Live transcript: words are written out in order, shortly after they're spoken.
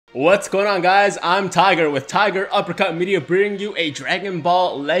What's going on, guys? I'm Tiger with Tiger Uppercut Media, bringing you a Dragon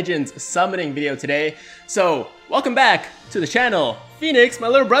Ball Legends summoning video today. So, welcome back to the channel. Phoenix, my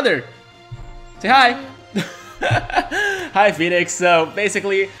little brother. Say hi. Hi, Phoenix. So,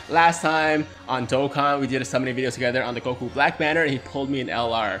 basically, last time on Dokkan, we did a summoning video together on the Goku Black banner, and he pulled me an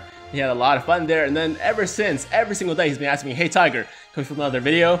LR. He had a lot of fun there, and then ever since, every single day, he's been asking me, hey, Tiger, can we film another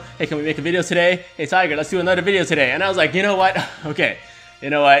video? Hey, can we make a video today? Hey, Tiger, let's do another video today. And I was like, you know what? Okay. You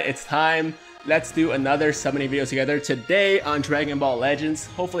know what, it's time. Let's do another summoning video together today on Dragon Ball Legends.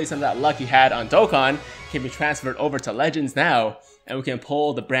 Hopefully some of that luck he had on Dokkan can be transferred over to Legends now, and we can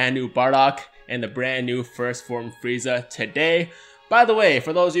pull the brand new Bardock and the brand new first form Frieza today. By the way,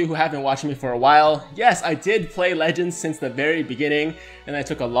 for those of you who have been watching me for a while, yes, I did play Legends since the very beginning, and I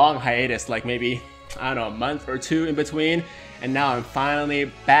took a long hiatus, like maybe, I don't know, a month or two in between, and now I'm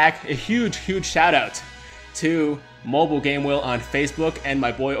finally back. A huge shout out to Mobile Game Will on Facebook and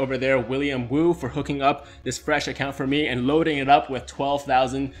my boy over there, William Wu, for hooking up this fresh account for me and loading it up with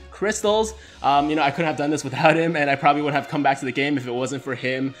 12,000 crystals. You know, I couldn't have done this without him, and I probably wouldn't have come back to the game if it wasn't for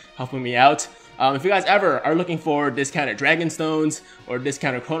him helping me out. If you guys ever are looking for discounted Dragon Stones, or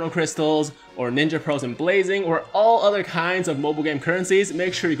discounted Chrono Crystals, or Ninja Pearls and Blazing, or all other kinds of mobile game currencies,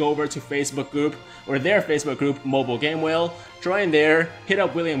 make sure you go over to Facebook group, or their Facebook group, Mobile Game Will. Join there, hit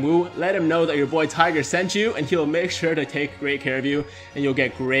up William Wu, let him know that your boy Tiger sent you, and he'll make sure to take great care of you, and you'll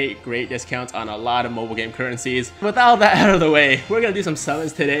get great discounts on a lot of mobile game currencies. With all that out of the way, we're gonna do some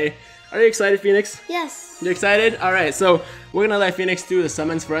summons today. Are you excited, Phoenix? Yes. You excited? Alright, so we're gonna let Phoenix do the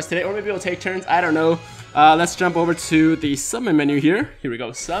summons for us today, or maybe we'll take turns, I don't know. Let's jump over to the summon menu here. Here we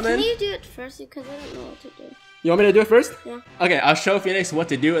go, summon. Can you do it first? Because I don't know what to do. You want me to do it first? Yeah. Okay, I'll show Phoenix what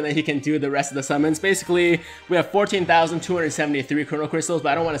to do, and then he can do the rest of the summons. Basically, we have 14,273 Chrono Crystals,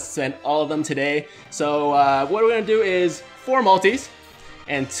 but I don't want to spend all of them today. So what we're gonna do is 4 multis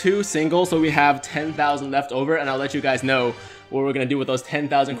and 2 singles, so we have 10,000 left over, and I'll let you guys know what we're gonna do with those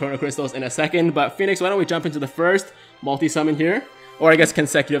 10,000 Chrono Crystals in a second. But Phoenix, why don't we jump into the first multi-summon here? Or I guess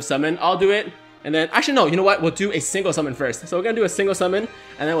consecutive summon. I'll do it, and then, actually no, you know what? We'll do a single summon first. So we're gonna do a single summon,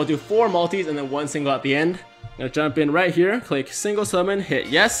 and then we'll do 4 multis and then 1 single at the end. I'm gonna jump in right here, click single summon, hit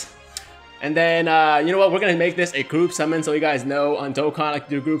yes. And then, you know what? We're gonna make this a group summon, so you guys know on Dokkan I like to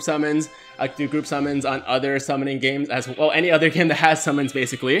do group summons. I like to do group summons on other summoning games as well, any other game that has summons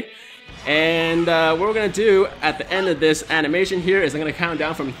basically. And what we're gonna do at the end of this animation here is I'm gonna count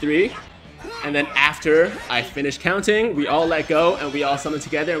down from 3. And then after I finish counting, we all let go and we all summon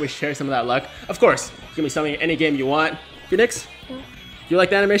together and we share some of that luck. Of course, you can be summoning any game you want. Phoenix? Yeah. Do you like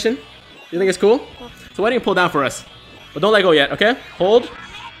the animation? You think it's cool? Yeah. So why don't you pull down for us? But don't let go yet, okay? Hold.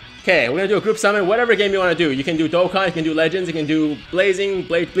 Okay, we're gonna do a group summon, whatever game you wanna do. You can do Dokkan, you can do Legends, you can do Blazing,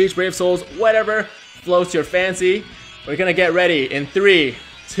 Bleach, Brave Souls, whatever floats your fancy. We're gonna get ready in 3,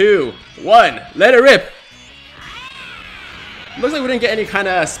 2, 1, let it rip! Looks like we didn't get any kind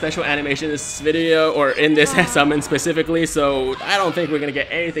of special animation in this video, or in this summon specifically, so I don't think we're gonna get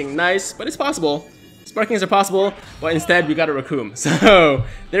anything nice, but it's possible. Sparkings are possible, but instead we got a Raccoon. So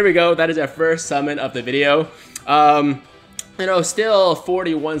there we go, that is our first summon of the video. You know, still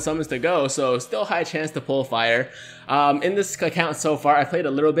 41 summons to go, so still high chance to pull fire. In this account so far, I played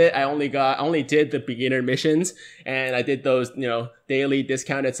a little bit. I only did the beginner missions, and I did those, you know, daily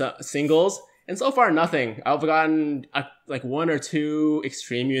discounted singles. And so far, nothing. I've gotten like 1 or 2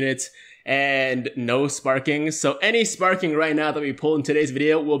 extreme units and no sparking. So any sparking right now that we pull in today's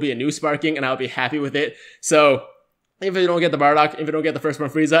video will be a new sparking, and I'll be happy with it. So if you don't get the Bardock, if you don't get the first one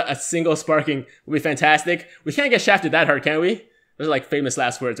Frieza, a single sparking will be fantastic. We can't get shafted that hard, can we? Those are like famous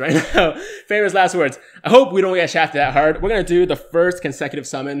last words right now. Famous last words. I hope we don't get shafted that hard. We're gonna do the first consecutive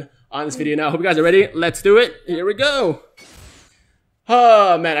summon on this video now. Hope you guys are ready. Let's do it. Here we go.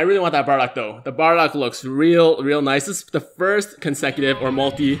 Oh man, I really want that Bardock though. The Bardock looks real nice. This is the first consecutive or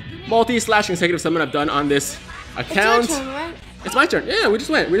multi/consecutive summon I've done on this account. It's your turn, right? It's my turn. Yeah, we just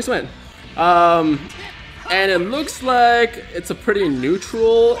went. And it looks like it's a pretty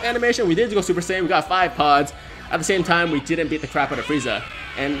neutral animation. We did go Super Saiyan. We got 5 pods. At the same time, we didn't beat the crap out of Frieza.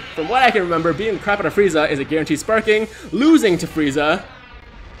 And from what I can remember, beating the crap out of Frieza is a guaranteed sparking. Losing to Frieza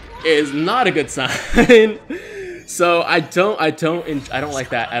is not a good sign. So I don't like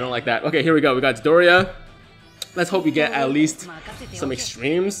that. I don't like that. Okay, here we go. We got Doria. Let's hope we get at least some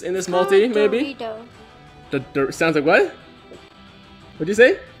extremes in this multi, maybe. Sounds like what? What'd you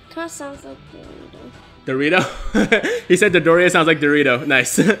say? Kind of sounds like Dorito. Dorito? He said the Doria sounds like Dorito.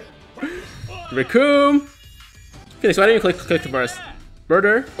 Nice. Raccoon. Okay, so why don't you click the burst?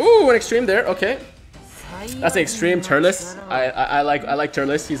 Birder. Ooh, an extreme there. Okay. That's an extreme Turles. I like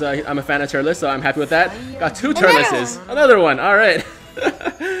Turles. I'm a fan of Turles, so I'm happy with that. Got 2 Turleses. Another one. All right.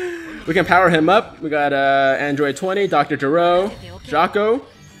 We can power him up. We got Android 20, Dr. Gero, Jocko.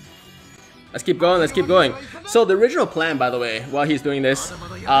 Let's keep going, let's keep going. So the original plan, by the way, while he's doing this,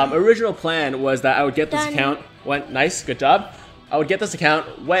 original plan was that I would get this account when, nice, good job. I would get this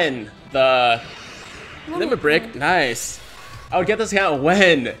account when the limit break, nice. I would get this account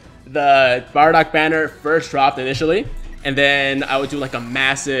when the Bardock banner first dropped initially, and then I would do like a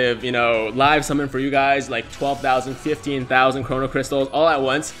massive, you know, live summon for you guys, like 12,000, 15,000 Chrono Crystals all at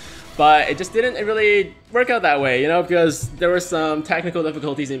once. But it just didn't really work out that way, you know, because there were some technical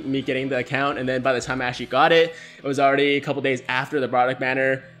difficulties in me getting the account, and then by the time I actually got it, it was already a couple days after the Bardock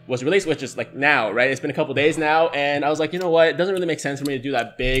banner was released, which is like now, right? It's been a couple days now, and I was like, you know what, it doesn't really make sense for me to do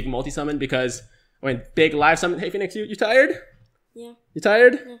that big multi-summon because, I mean, big live summon. Hey Phoenix, you tired? Yeah. You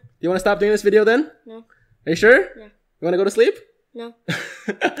tired? Yeah. You want to stop doing this video then? No. Are you sure? Yeah. You want to go to sleep? No.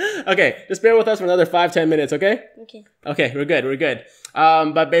 Okay, just bear with us for another 5-10 minutes, okay? Okay. Okay, we're good, we're good.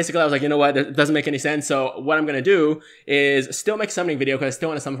 But basically I was like, you know what, it doesn't make any sense, so what I'm gonna do is still make a summoning video because I still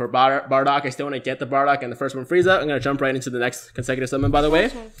want to summon for Bardock. I still want to get the Bardock and the first one Frieza. I'm gonna jump right into the next consecutive summon, by the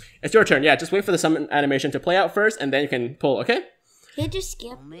way. It's your turn, yeah, just wait for the summon animation to play out first, and then you can pull, okay? Can you just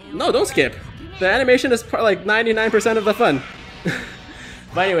skip? No, don't skip. The animation is like 99% of the fun.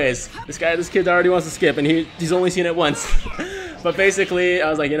 But anyways, this kid already wants to skip, and he's only seen it once. But basically, I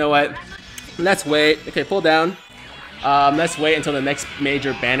was like, you know what? Let's wait. Okay, pull down. Let's wait until the next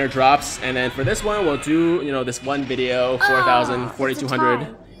major banner drops, and then for this one, we'll do, you know, this one video, 4,000,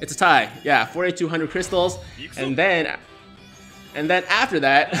 4,200. It's a tie. Yeah, 4,200 crystals, and then after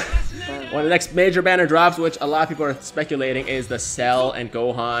that, when the next major banner drops, which a lot of people are speculating is the Cell and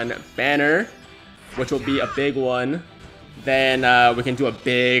Gohan banner, which will be a big one. Then we can do a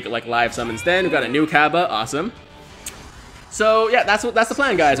big like live summons. Then we got a new Kaba, awesome. So yeah, that's the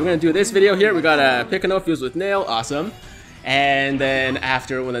plan, guys. We're gonna do this video here. We got a Piccolo fused with Nail, awesome. And then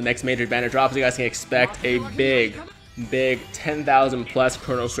after, when the next major banner drops, you guys can expect a big 10,000 plus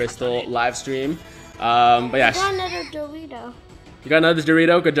Chrono Crystal live stream. But yeah. I got another Dorito. You got another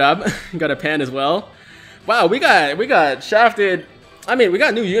Dorito, good job. You got a pan as well. Wow, we got shafted. I mean, we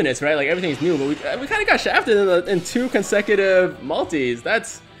got new units, right? Like everything's new, but we kind of got shafted in 2 consecutive multis.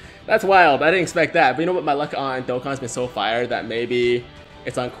 That's wild. I didn't expect that. But you know what? My luck on Dokkan's been so fire that maybe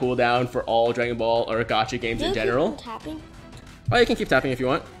it's on cooldown for all Dragon Ball or gacha games in general. Keep tapping? Oh, you can keep tapping if you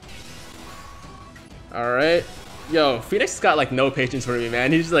want. All right. Yo, Phoenix got like no patience for me,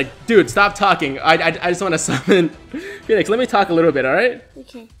 man. He's just like, dude, stop talking. I just want to summon. Phoenix, let me talk a little bit, all right?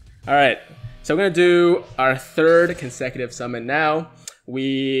 Okay. All right. So we're gonna do our 3rd consecutive summon now.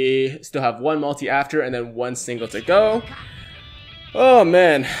 We still have 1 multi after and then 1 single to go. Oh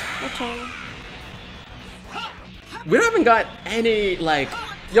man. Okay. We haven't got any like,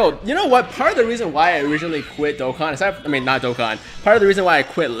 yo, you know what? Part of the reason why I originally quit Dokkan, not Dokkan, part of the reason why I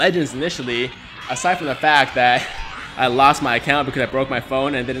quit Legends initially, aside from the fact that I lost my account because I broke my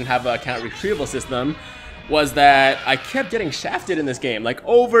phone and didn't have an account retrieval system, was that I kept getting shafted in this game, like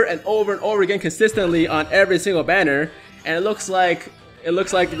over and over and over again consistently on every single banner, and it looks like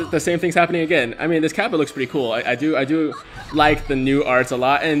the same thing's happening again. I mean, this Kappa looks pretty cool. I do like the new arts a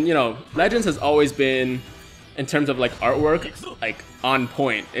lot, and you know, Legends has always been, in terms of like artwork, like on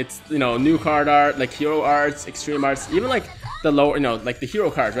point. It's, you know, new card art, like hero arts, extreme arts, even like the lower, you know, like the hero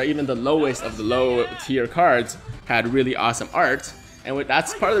cards, right? Even the lowest of the low tier cards had really awesome art. And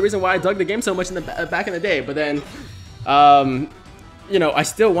that's part of the reason why I dug the game so much in the back in the day. But then, you know, I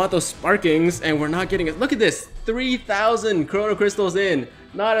still want those sparkings, and we're not getting it. Look at this, 3,000 Chrono Crystals in,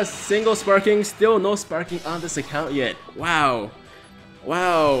 not a single sparking. Still no sparking on this account yet. Wow,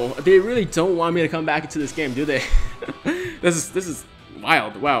 wow. They really don't want me to come back into this game, do they? This is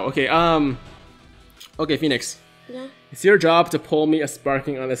wild. Wow. Okay. Okay, Phoenix. Yeah. It's your job to pull me a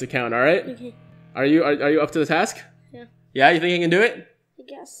sparking on this account. All right. Okay. Are you up to the task? Yeah. Yeah, you think you can do it? I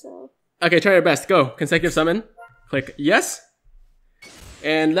guess so. Okay, try your best. Go. Consecutive summon. Click yes.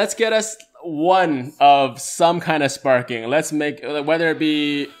 And let's get us 1 of some kind of sparking. Let's make, whether it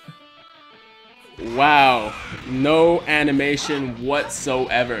be... Wow. No animation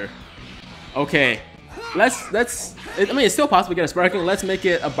whatsoever. Okay. I mean, it's still possible to get a sparking. Let's make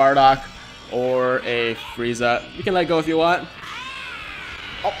it a Bardock or a Frieza. You can let go if you want.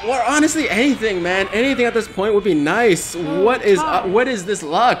 Or honestly, anything, man. Anything at this point would be nice. What is this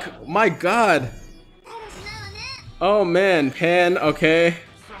luck? My God. Oh man, Pan. Okay.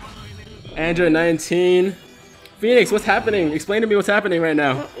 Android 19. Phoenix, what's happening? Explain to me what's happening right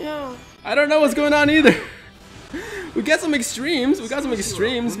now. No. I don't know what's going on either. We got some extremes.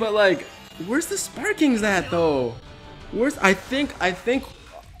 But like, where's the sparkings at though? I think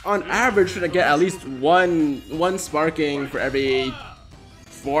on average should I get at least one sparking for every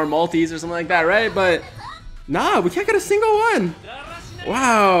 4 multis or something like that, right? But nah, we can't get a single one.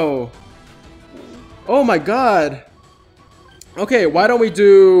 Wow. Oh my god. Okay, why don't we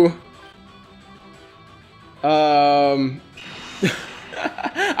do I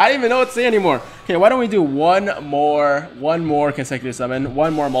don't even know what to say anymore. Okay, why don't we do one more consecutive summon,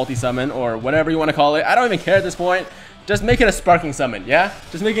 one more multi-summon, or whatever you want to call it. I don't even care at this point. Just make it a sparking summon, yeah?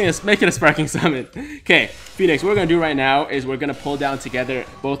 Just make it a sparking summon. Okay, Phoenix, what we're gonna do right now is we're gonna pull down together,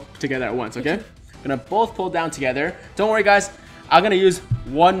 both together at once, okay? We're gonna both pull down together. Don't worry, guys. I'm gonna use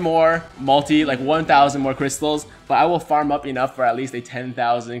one more multi, like 1,000 more crystals, but I will farm up enough for at least a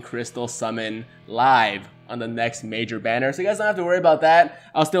 10,000 crystal summon live on the next major banner. So you guys don't have to worry about that.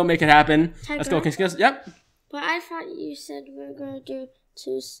 I'll still make it happen. Let's go. Yep. But I thought you said we were gonna do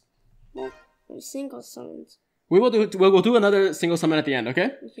 2 single summons. We'll do another single summon at the end,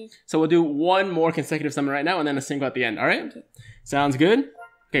 okay? Okay. So we'll do one more consecutive summon right now and then a single at the end, all right? Okay. Sounds good?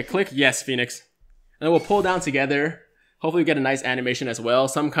 Okay, click yes, Phoenix. And then we'll pull down together. Hopefully we get a nice animation as well.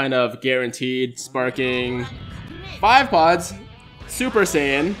 Some kind of guaranteed sparking. 5 pods. Super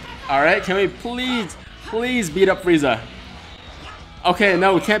Saiyan. All right, can we please beat up Frieza? Okay,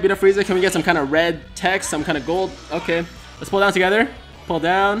 no, we can't beat up Frieza. Can we get some kind of red text, some kind of gold? Okay, let's pull down together. Pull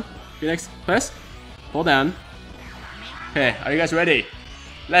down. Phoenix, press. Pull down. Okay, are you guys ready?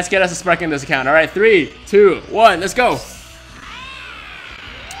 Let's get us a spark in this account. All right, 3, 2, 1, let's go.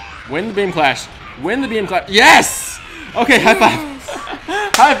 Win the beam clash. Win the beam clash. Yes! Okay, high five.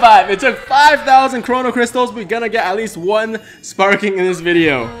 High five. It took 5,000 chrono crystals. We're gonna get at least 1 sparking in this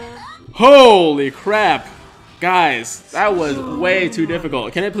video. Holy crap. Guys, that was way too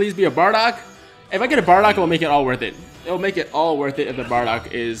difficult. Can it please be a Bardock? If I get a Bardock, it will make it all worth it. It will make it all worth it if the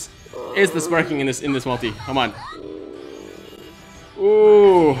Bardock is the sparking in this multi. Come on.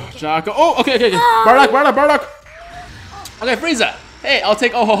 Ooh, Jocko. Oh, okay. Bardock. Okay, Frieza. Hey, I'll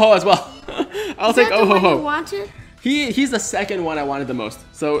take Oh-Ho-Ho as well. I'll take Oh-Ho-Ho. You wanted? He's the second one I wanted the most.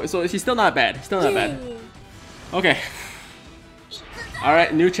 So he's still not bad. Okay. All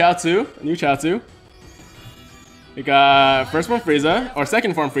right, new Chaozu. We got first form Frieza, or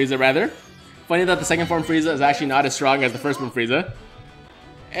second form Frieza rather. Funny that the second form Frieza is actually not as strong as the first form Frieza.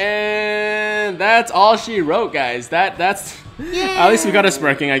 And that's all she wrote, guys. That's at least we got a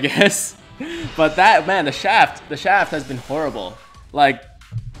sparking, I guess. But that, man, the shaft has been horrible. Like,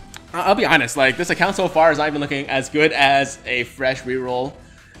 I'll be honest, like this account so far is not even looking as good as a fresh reroll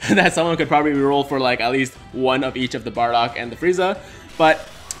that someone could probably reroll for like at least one of each of the Bardock and the Frieza. But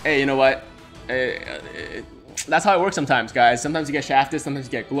hey, you know what? That's how it works sometimes, guys. Sometimes you get shafted, sometimes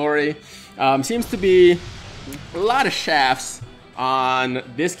you get glory. Seems to be a lot of shafts on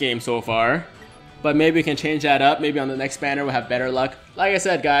this game so far, but maybe we can change that up. Maybe on the next banner we'll have better luck. Like I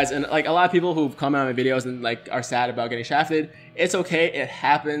said, guys, and like a lot of people who've commented on my videos and like are sad about getting shafted, it's okay, it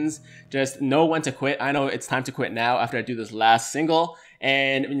happens. Just know when to quit. I know it's time to quit now after I do this last single,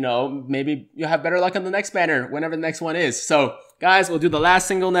 and you know, maybe you'll have better luck on the next banner, whenever the next one is. So guys, we'll do the last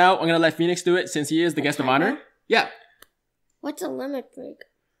single now. I'm gonna let Phoenix do it since he is the guest of honor. Yeah. What's a limit break?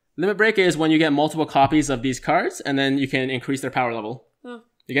 Limit break is when you get multiple copies of these cards, and then you can increase their power level. Oh.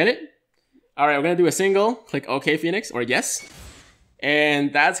 You get it? All right, we're gonna do a single. Click OK, Phoenix, or yes.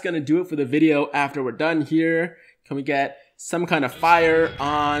 And that's gonna do it for the video. After we're done here, can we get some kind of fire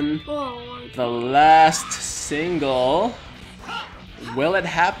on the last single? Will it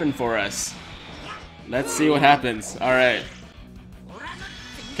happen for us? Let's see what happens. All right.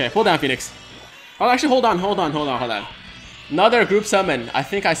 Okay, pull down, Phoenix. Oh, actually, hold on. Another group summon. I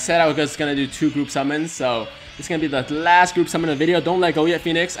think I said I was just gonna do 2 group summons, so it's gonna be the last group summon of the video. Don't let go yet,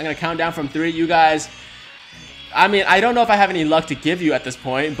 Phoenix. I'm gonna count down from 3. You guys, I mean, I don't know if I have any luck to give you at this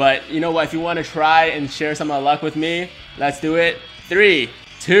point, but you know what? If you want to try and share some of the luck with me, let's do it. 3,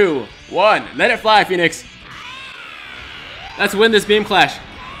 2, 1. Let it fly, Phoenix. Let's win this beam clash.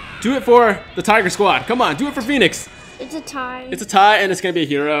 Do it for the Tiger Squad. Come on, do it for Phoenix. It's a tie. It's a tie, and it's gonna be a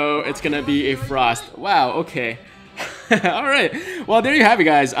hero. It's gonna be a Frost. Wow. Okay. All right. Well, there you have it,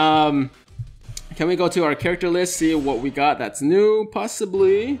 guys. Can we go to our character list, see what we got that's new?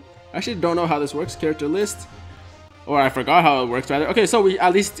 Possibly. I actually don't know how this works. Character list, or I forgot how it works rather. Okay, so we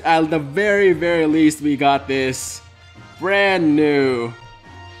at least, at the very least, we got this brand new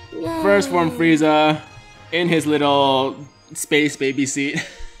first form Frieza in his little space baby seat.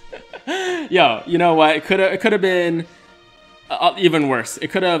 Yo, you know what? It could have been even worse. It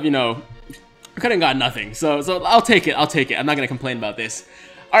could have, you know, I could have got nothing. So I'll take it. I'm not gonna complain about this.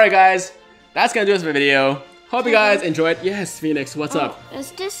 All right, guys, that's gonna do us for the video. Hope you guys enjoyed. Yes, Phoenix, what's up?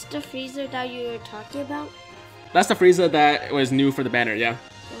 Is this the Frieza that you were talking about? That's the Frieza that was new for the banner. Yeah.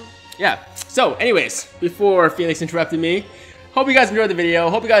 Yeah. So, anyways, before Phoenix interrupted me, hope you guys enjoyed the video.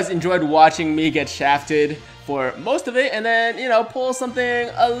 Hope you guys enjoyed watching me get shafted for most of it, and then, you know, pull something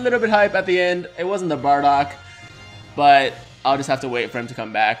a little bit hype at the end. It wasn't the Bardock, but I'll just have to wait for him to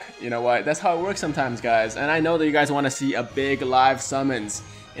come back. You know what? That's how it works sometimes, guys. And I know that you guys want to see a big live summons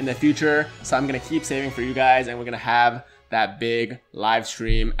in the future, so I'm gonna keep saving for you guys, and we're gonna have that big live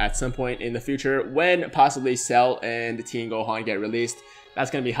stream at some point in the future when possibly Cell and Teen Gohan get released. That's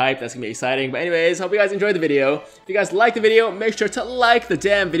gonna be hype, that's gonna be exciting. But anyways, hope you guys enjoyed the video. If you guys liked the video, make sure to like the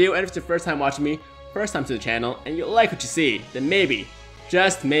damn video. And if it's your first time watching me, first time to the channel, and you like what you see, then maybe,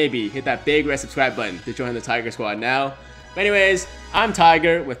 just maybe, hit that big red subscribe button to join the Tiger Squad now. But anyways, I'm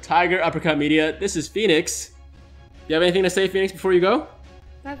Tiger with Tiger Uppercut Media. This is Phoenix. You have anything to say, Phoenix, before you go?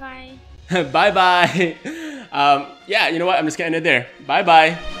 Bye-bye. Bye-bye. Yeah, you know what? I'm just gonna end it there.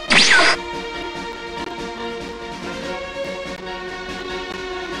 Bye-bye.